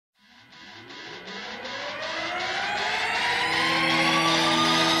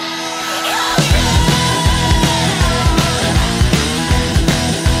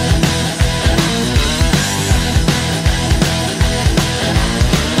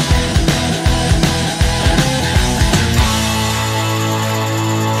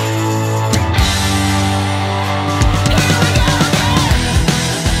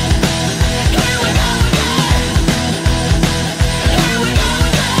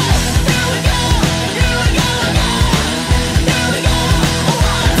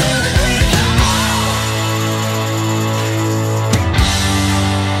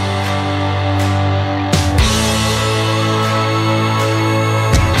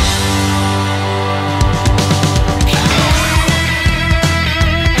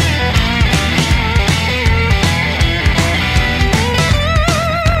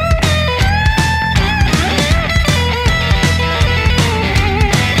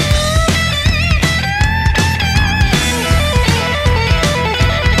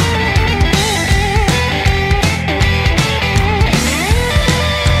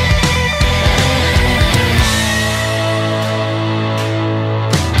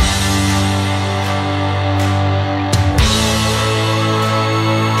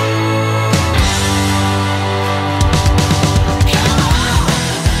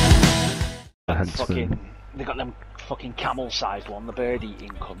sized one, the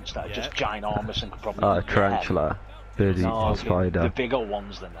bird-eating cunts that are just ginormous and could probably eat your tarantula, bird-eating spider. The bigger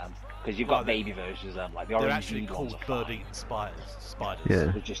ones than them, because you've got baby versions of them, like the orange actually called bird-eating spiders. Yeah.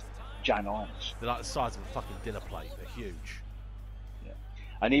 They're just ginormous. They're like the size of a fucking dinner plate. They're huge. Yeah.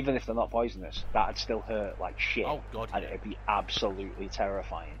 And even if they're not poisonous, that'd still hurt like shit. Oh god, and it'd be absolutely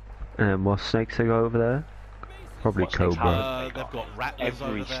terrifying. What snakes they got over there? Probably cobra. They've got rattlers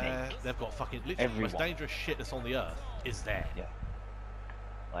every over there. snake. They've got fucking literally the most dangerous shit that's on the earth is there. Yeah.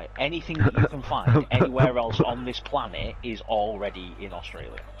 Like anything that you can find anywhere else on this planet is already in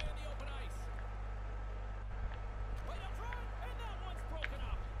Australia.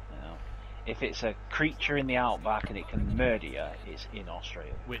 You know, if it's a creature in the outback and it can murder you, it's in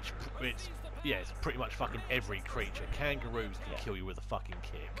Australia. Yeah, it's pretty much fucking every creature. Kangaroos can kill you with a fucking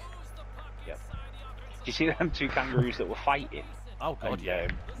kick. Yep. Do you see them two kangaroos that were fighting? Oh god, and, yeah.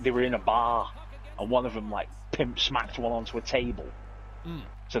 They were in a bar, and one of them like pimp smacked one onto a table.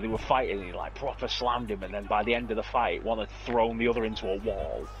 So they were fighting, and he like proper slammed him, and then by the end of the fight, one had thrown the other into a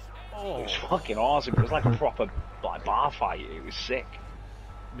wall. Oh. It was fucking awesome. It was like a proper like bar fight. It was sick.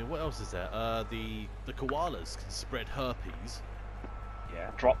 I mean, what else is there? The koalas can spread herpes. Yeah,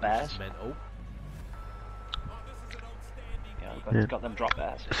 drop bears. Mental. Yeah, got them drop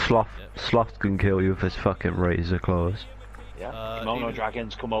bears. Sloth can kill you with his fucking razor claws. Yeah, kimono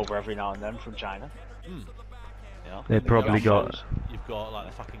dragons come over every now and then from China. Yeah, they probably got. You've got like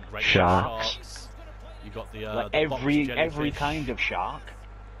the fucking great sharks. You've got the like the every kind of shark.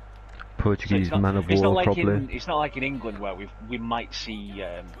 Portuguese man of war, probably. It's not like in England where we might see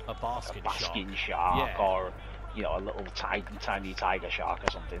a basking shark or a little tiny tiger shark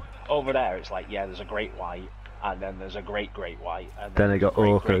or something. Over there, it's like there's a great white. And then there's a great white, and then they got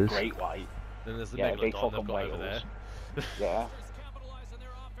orcas. Great white. Then there's the big fucking whales. There. Yeah.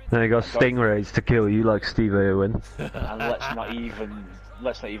 Then they got stingrays to kill you, like Steve Irwin. And let's not even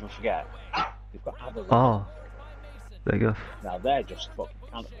forget, you've got adults. Oh, they go. Now they're just fucking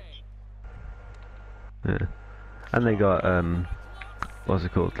cannibals. Yeah, and they got what's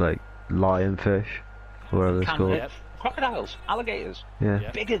it called, like lionfish, whatever it's called. Yeah. Crocodiles, alligators. Yeah.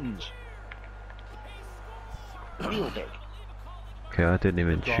 Big uns. Real big. Okay, I didn't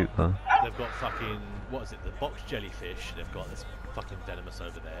even shoot that. They've got fucking, what is it, the box jellyfish. They've got this fucking venomous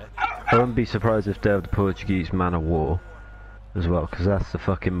over there. I wouldn't be surprised if they have the Portuguese man of war as well, because that's the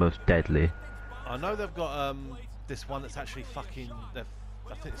fucking most deadly. I know they've got this one that's actually fucking, I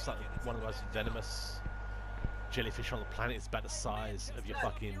think it's like one of the most venomous jellyfish on the planet. It's about the size of your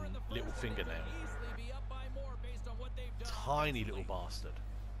fucking little fingernail. Tiny little bastard.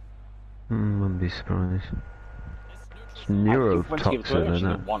 Wouldn't be surprised. It's neurotoxin,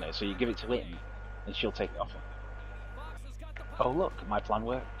 isn't it? Want it, so you give it to him, and she'll take it off him. Oh look, my plan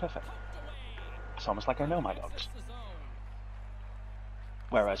worked perfect. It's almost like I know my dogs.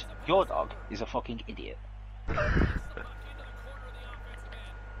 Whereas your dog is a fucking idiot.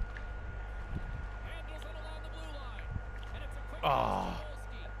 Oh.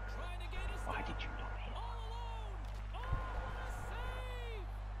 Why did you not hit?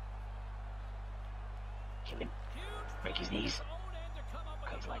 Kill him. Break his knees.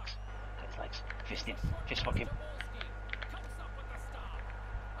 Cut his legs. Cut his legs. Fist him. Fist fuck him.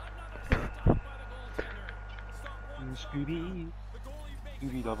 Scooby.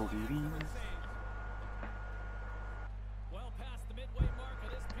 Scooby double doobie. Well past the midway mark of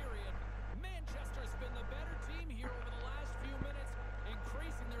this period, Manchester's been the better team here over the last few minutes,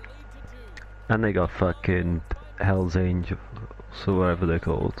 increasing their lead to 2. And they got fucking Hell's Angels, or whatever they're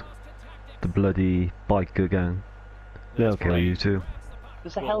called. The bloody biker gang. They'll kill you too.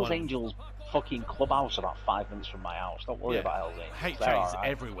 There's a Hell's Angels fucking clubhouse about 5 minutes from my house. Don't worry about Hell's Angels. HA's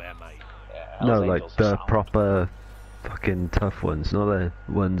everywhere, mate. Yeah, no, like the proper fucking tough ones, not the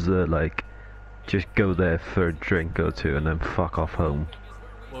ones that like just go there for a drink or two and then fuck off home.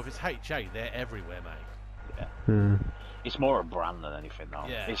 Well, if it's HA, they're everywhere, mate. Yeah. It's more a brand than anything, though.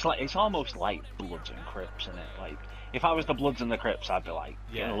 Yeah. It's almost like Bloods and Crips, isn't it? Like, if I was the Bloods and the Crips, I'd be like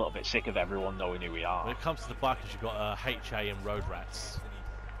getting a little bit sick of everyone knowing who we are. When it comes to the bikers, you've got HA and Road Rats.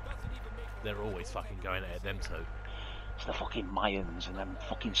 They're always fucking going at them too. It's the fucking Mayans and them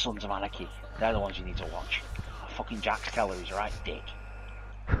fucking Sons of Anarchy. They're the ones you need to watch. Fucking Jack Keller's a right dick.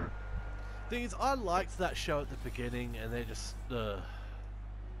 Thing is, I liked that show at the beginning, and they just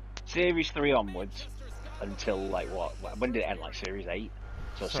Series 3 onwards until like what? When did it end? Like Series 8.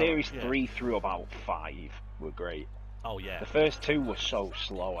 So Series 3 through about 5 were great. Oh yeah. The first 2 were so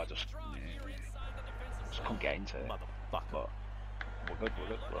slow. I just couldn't get into it. Motherfucker. But we're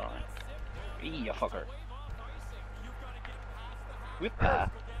good. We're alright. You fucker. Whip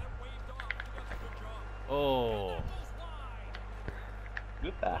that. Oh.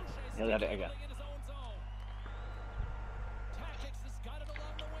 Good there. Nearly had it again.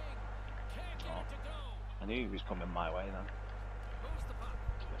 Oh, I knew he was coming my way then.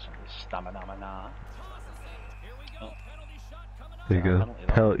 Got some stamina. Oh. There you go.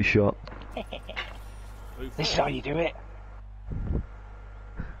 Penalty shot. This is how you do it.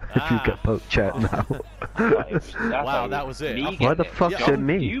 If you get poked, chat now. Wow, that was it. Why the fuck's it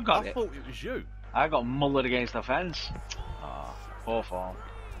me? You got I it. thought it was you. I got mullered against the fence. Oh, poor form.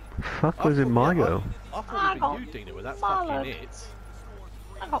 Fuck was in my go? I thought it was you, Dina, with that fucking it.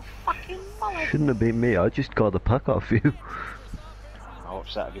 I got fucking mullered. Shouldn't have been me, I just got the puck off you. How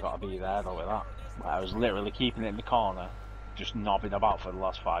upset have you got to be there though with that? I was literally keeping it in the corner, just knobbing about for the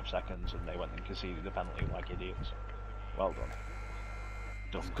last 5 seconds, and they went and conceded the penalty like idiots. Well done.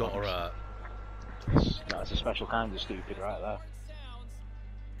 Got her. That's a special kind of stupid right there.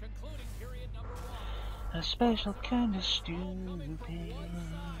 A special kind of stupid.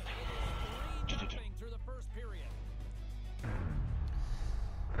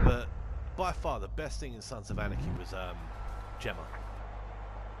 But by far the best thing in Sons of Anarchy was Gemma.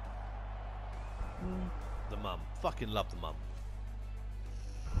 The mum. Fucking love the mum.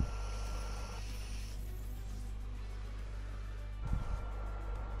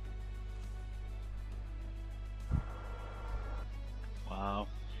 Wow.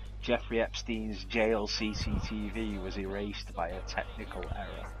 Jeffrey Epstein's jail CCTV was erased by a technical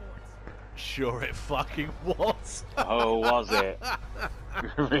error. Sure it fucking was. Oh, was it?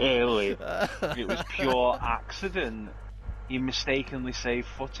 Really? It was pure accident. He mistakenly saved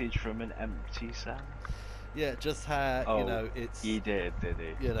footage from an empty cell. Yeah, just how, you know, it's... He did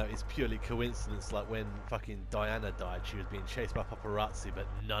he? You know, it's purely coincidence, like when fucking Diana died, she was being chased by paparazzi, but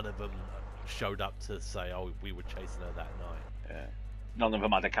none of them showed up to say, oh, we were chasing her that night. Yeah. None of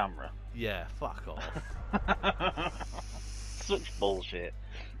them had a camera. Yeah, fuck off. Such bullshit.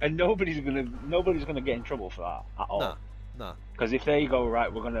 And nobody's gonna get in trouble for that at all. No. Because if they go,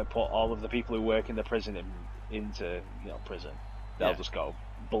 right, we're gonna put all of the people who work in the prison into prison, they'll just go,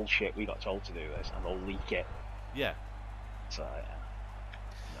 bullshit, we got told to do this, and they'll leak it. Yeah. So yeah.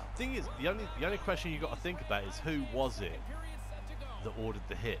 No. Thing is, the only question you got to think about is who was it that ordered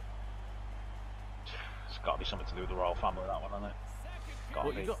the hit? It's got to be something to do with the royal family, that one, hasn't it?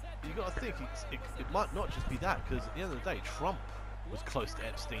 Well, you got to think it might not just be that, because at the end of the day, Trump was close to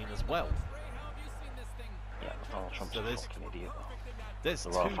Epstein as well. Yeah, Donald Trump's a fucking idiot. There's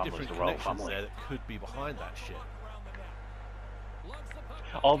two different connections there that could be behind that shit.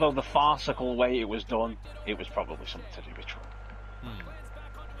 Although the farcical way it was done, it was probably something to do with Trump.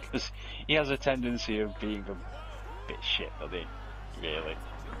 Because he has a tendency of being a bit shit, doesn't he? Really.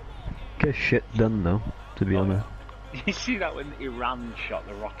 Get shit done though, to be honest. You see that when Iran shot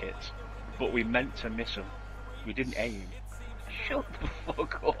the rockets, but we meant to miss them. We didn't aim. Shut the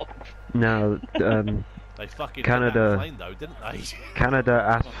fuck up. No, they fucking Canada, plane though, didn't they? Canada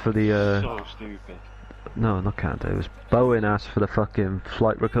asked for the so stupid. No, not Canada, it was Boeing asked for the fucking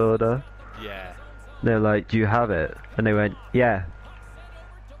flight recorder. Yeah. They're like, do you have it? And they went, yeah.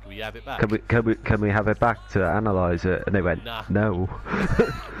 Can we have it back? Can we have it back to analyse it? And they went, nah. No.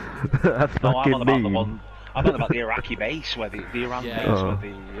 That's fucking mean. I'm on about the Iraqi base where the Iran base where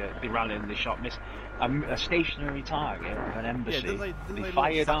they ran in, they shot a stationary target of an embassy. They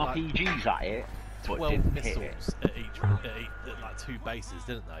fired RPGs at it, but 12 didn't missiles hit it. at each, at like 2 bases,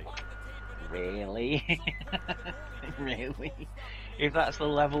 didn't they? Really? Really? If that's the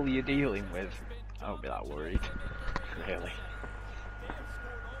level you're dealing with, I won't be that worried. Really?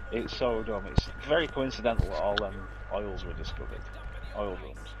 It's so dumb. It's very coincidental that all them oils were discovered. Oil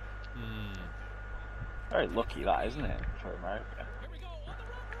drums. Very lucky that, isn't it, for America?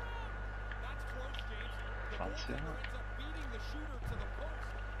 Fancy that.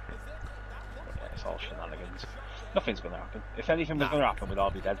 Yeah, it's all shenanigans. Nothing's going to happen. If anything was going to happen, we'd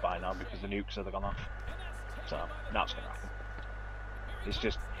all be dead by now because the nukes have gone off. So, now it's going to happen. It's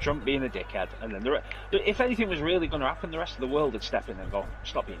just Trump being a dickhead, and then if anything was really going to happen, the rest of the world would step in and go,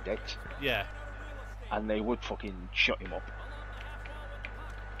 stop being dicks. Yeah. And they would fucking shut him up.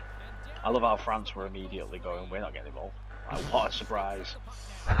 I love how France were immediately going, we're not getting involved. Like, what a surprise.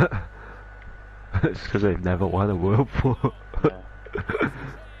 It's because they've never won a World War. Yeah.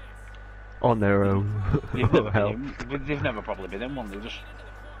 On their own. They've never probably been in one.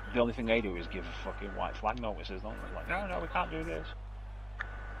 The only thing they do is give fucking white flag notices, don't they? Like, no, we can't do this.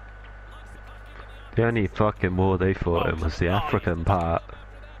 The only fucking war they fought in was the African part.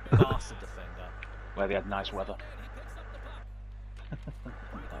 Bastard defender. Where they had nice weather. I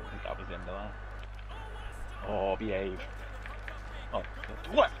think that was the end of that. Oh, behave. Oh,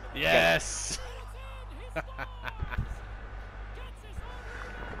 what? Yes!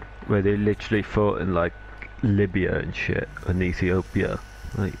 Where they literally fought in like Libya and shit, and Ethiopia.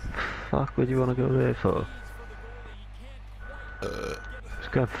 Like, fuck would you want to go there for?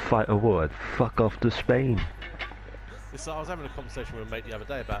 Just go and fight a war and fuck off to Spain. I was having a conversation with a mate the other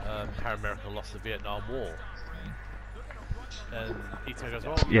day about how America lost the Vietnam War. And he goes,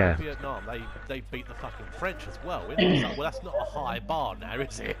 well, yeah. Vietnam, they beat the fucking French as well. It's like, well, that's not a high bar now,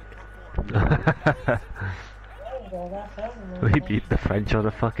 is it? We beat the French on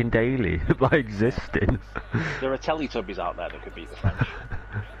a fucking daily by existing. There are Teletubbies out there that could beat the French.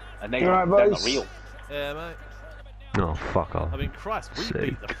 And they're Right, not real. Yeah, mate. Oh, fuck off. I mean, Christ, we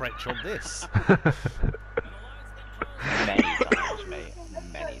beat the French on this. Many times, mate.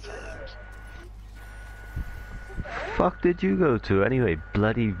 Many times. Fuck did you go to anyway?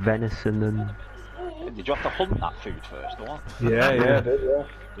 Bloody venison and... Did you have to hunt that food first, or what? Yeah, I did, yeah.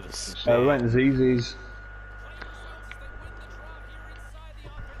 With a spear. We went to Zzz's.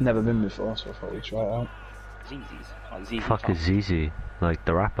 Never been before, so I thought we'd try it out. Zzz's. Like ZZ Fuck Top. is ZZ? Like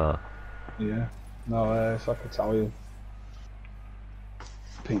the rapper? Yeah. No, it's like Italian.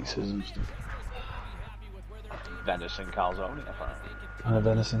 Pizzas and stuff. Venison calzone, apparently. And a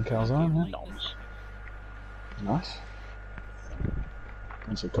venison calzone, yeah. Noms. Nice.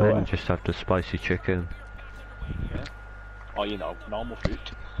 What's it Then called? just have the spicy chicken. Yeah. Or, you know, normal food.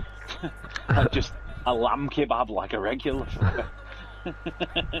 Like just a lamb kebab like a regular food.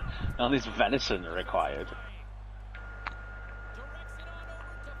 And this venison required.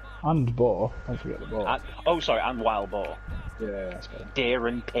 And boar. Don't forget the boar. And wild boar. Yeah, that's better. Deer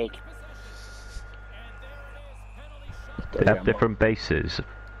and pig. They have different bases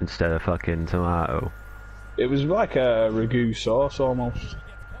instead of fucking tomato. It was like a ragu sauce almost.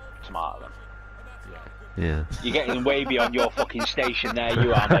 Tomato then. Yeah. You're getting way beyond your fucking station there,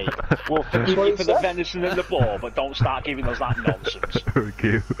 you are, mate. We'll forgive you for the venison and the boar, but don't start giving us that nonsense.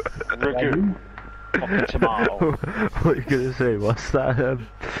 Ragu. Ragu. Fucking tomato. What are you gonna say? What's that?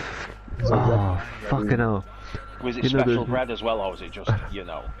 Oh, fucking hell. Was it You know special the- bread as well, or was it just, you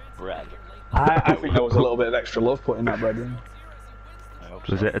know, bread? I think there was a little bit of extra love put in that bread in. I hope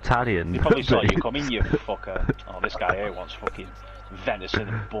Was so. it Italian? They probably saw you coming, you fucker. Oh, this guy here wants fucking venison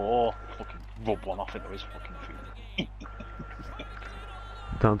and boar. Fucking rub one off into his fucking food.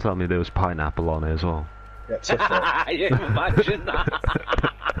 Don't tell me there was pineapple on it as well. Yeah, tough though. Yeah, imagine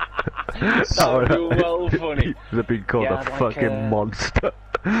that. That would be well funny. They've been called Yeah, a like, fucking monster.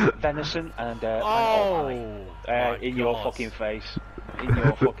 Venison and my in your God. fucking face. In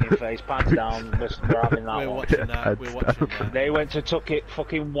your fucking face. Pants down. We're having that We're one. watching that. We're watching that. They went to tuck it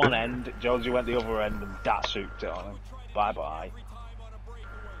fucking one end. Jonesy went the other end and that souped it on him. Bye bye.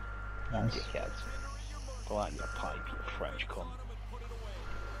 Nice. Dickheads. Go out in your pipe, you French cunt.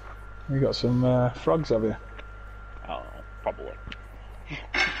 You got some frogs, have you? I don't know. Probably.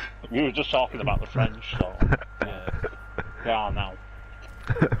 We were just talking about the French, so yeah. They are now.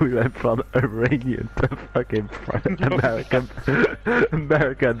 We went from Iranian to fucking American,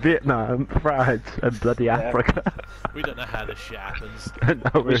 Vietnam, France, and bloody Africa. We don't know how this shit happens. And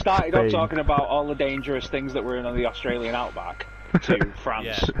now We we're in started off Spain. talking about all the dangerous things that were in the Australian outback to France,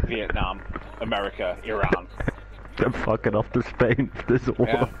 Yeah. Vietnam, America, Iran. And fucking off to Spain for this war.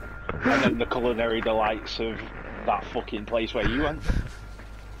 Yeah. And then the culinary delights of that fucking place where you went.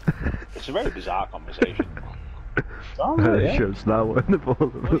 It's a very bizarre conversation. Oh, It yeah. shows now one of all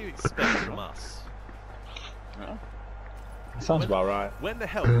of What do us. you expect from us? Yeah. Sounds about right. When the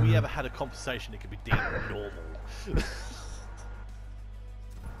hell have we ever had a conversation that could be deemed normal?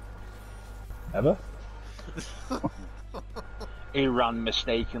 Ever? Iran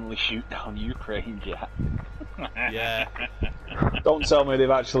mistakenly shoot down Ukraine jet. Yeah. Don't tell me they've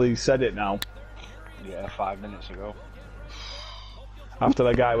actually said it now. Yeah, 5 minutes ago. After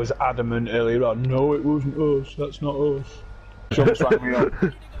the guy was adamant earlier on, no, it wasn't us, that's not us. Jumps rang me up.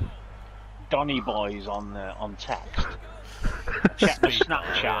 Donny boys on text. Check my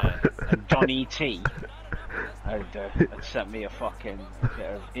Snapchat, and Donny T had sent me a fucking bit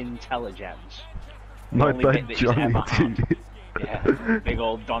of intelligence. The My only bit bad that he's Johnny ever T. had. Yeah, big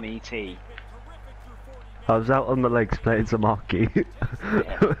old Donny T. I was out on the lakes playing some hockey.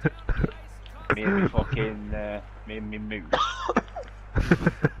 Yeah. Me and me fucking me and me moose.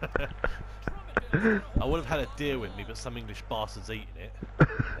 I would have had a deer with me, but some English bastard's eating it.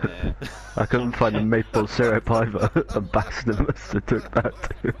 Yeah. I couldn't find a maple syrup either. A bastard must have took that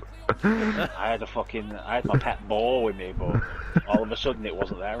too. I had my pet boar with me, but all of a sudden it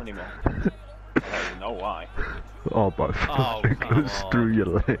wasn't there anymore. I don't even know why. Oh my Oh, fuck, it come goes on. through your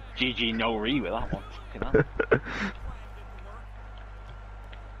leg. GG no re with that one. Fucking hell.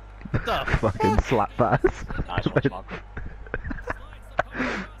 The Fucking slap ass. Nice one,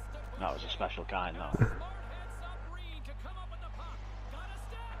 man. was a special kind, though.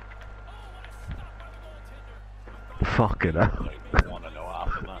 Fucking hell. I want to know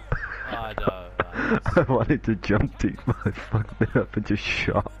half of that. I know. I wanted to jump deep, but I fucked it up and just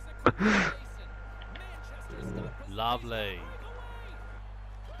shot. Lovely.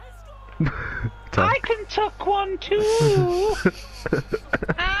 I can tuck one too.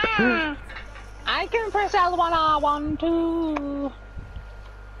 I can press L1R1 too.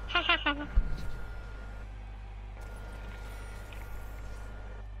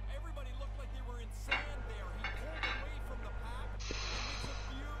 Everybody looked like they were in sand there. He pulled away from the pack. It's a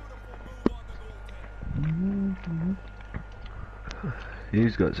beautiful move on the goaltender.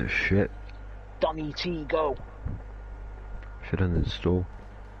 These guys are shit. Donny T, go. Shit uninstall.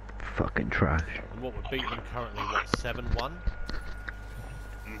 Fucking trash. And what we're beating currently, what, 7-1?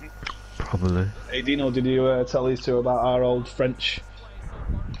 Probably. Hey Dino, did you tell these two about our old French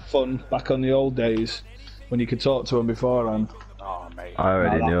fun back on the old days when you could talk to them beforehand? Oh, mate. I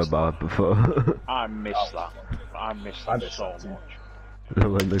already knew about it before. I miss that. I miss that so much.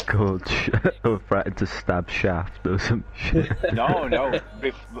 When the coach were threatened to stab Shaft or some shit. No.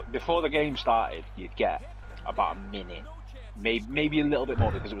 Before the game started, you'd get about a minute, maybe a little bit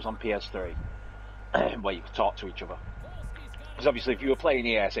more because it was on PS3, where you could talk to each other. Because obviously, if you were playing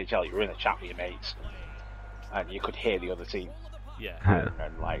the SHL, you were in a chat with your mates, and you could hear the other team. Yeah.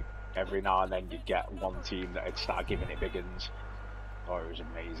 And like every now and then, you'd get one team that would start giving it big uns. Oh, it was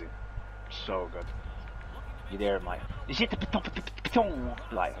amazing, so good. You'd hear him like, "Is it the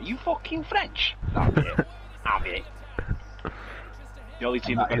like, are you fucking French?" Have it, have it. The only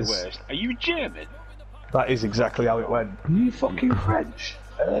team that got it worst. Are you German? That is exactly how it went. Are you fucking French?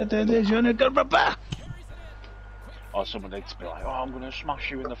 Or someone would be like, "Oh, I'm gonna smash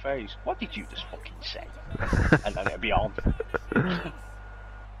you in the face." What did you just fucking say? And then it'd be on.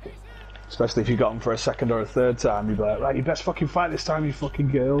 Especially if you got them for a second or a third time, you'd be like, right, you best fucking fight this time, you fucking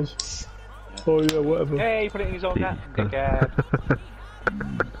girls. Yeah. Oh yeah, whatever. Hey, put it in his own net, dickhead.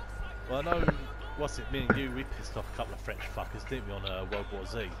 Well, I know, what's it, me and you, we pissed off a couple of French fuckers, didn't we, on World War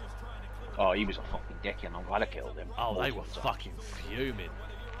Z? Oh, he was a fucking dick, and I'm glad I killed him. Oh, they were fucking fuming.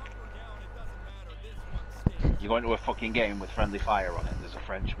 You go into a fucking game with friendly fire on it, and there's a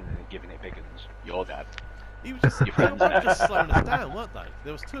Frenchman and they're giving it big uns. You're dead. He was just, Your friends they were just slowing us down, weren't they?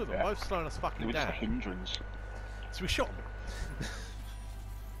 There was two of them, Yeah. both slowing us They fucking were just a down. hindrance. So we shot them.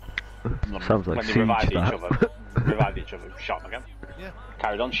 Sounds like when they siege, revived each other, shot them again. Yeah.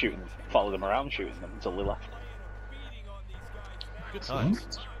 Carried on shooting, followed them around shooting them until they left. Good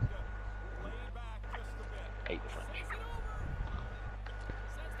times. Hate the French.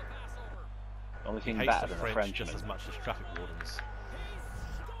 The only thing Hates better the than French the French just as much as traffic wardens.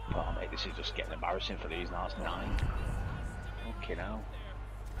 Oh mate, this is just getting embarrassing for these now, it's 9. Okay now.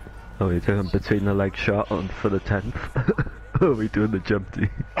 Oh, you're doing between the leg shot on for the 10th? Or are we doing the jump D?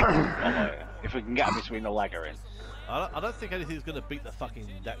 Oh, yeah. If we can get between the legger in. I don't think anything's going to beat the fucking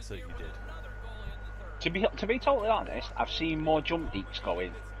deck suit you did. To be totally honest, I've seen more jump deeks go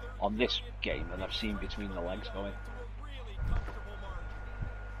in on this game than I've seen between the legs go in.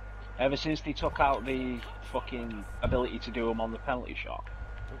 Ever since they took out the fucking ability to do them on the penalty shot.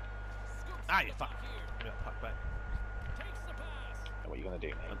 Ah, you fuck. Yeah, fuck back. What are you going to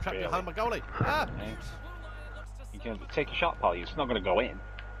do, mate? I'm trapped Really? behind my goalie. Ah! Hey. You can take a shot, pal. It's not going to go in.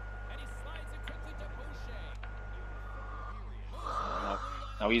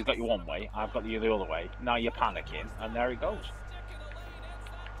 Now he's got you one way, I've got you the other way. Now you're panicking, and there he goes.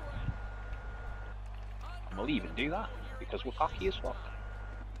 And we'll even do that, because we're cocky as fuck.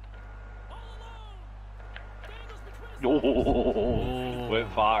 Oh,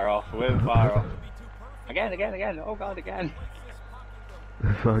 went far off, went far off. Again. Oh god, again.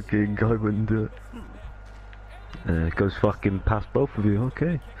 The fucking guy wouldn't do it. It goes fucking past both of you,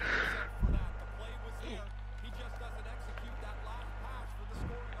 okay.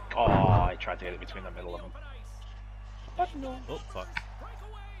 Oh, I tried to get it between the middle of them. Oh, fuck.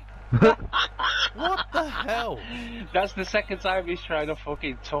 What the hell? That's the second time he's tried to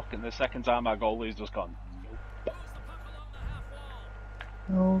fucking tuck, and the second time our goalie's just gone, nope.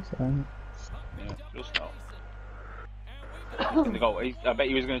 No thanks. Yeah, just no. I bet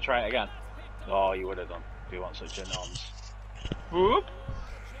he was going to try it again. Oh, you would have done. If you want such a nonce. Whoop!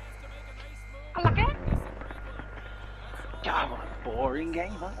 I like it. God, what a boring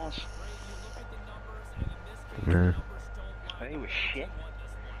game that was. Yeah. They were shit.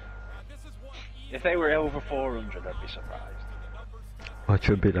 If they were over 400, I'd be surprised. Well, it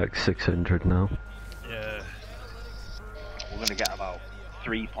should be like 600 now. Yeah. We're going to get about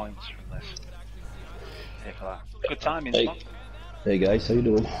 3 points from this. Hey for that. Good timing, Hey. Spot. Hey guys, how you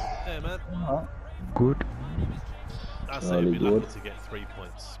doing? Yeah, man. Alright. Good. I say Really we'd be lucky good. to get 3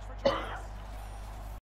 points.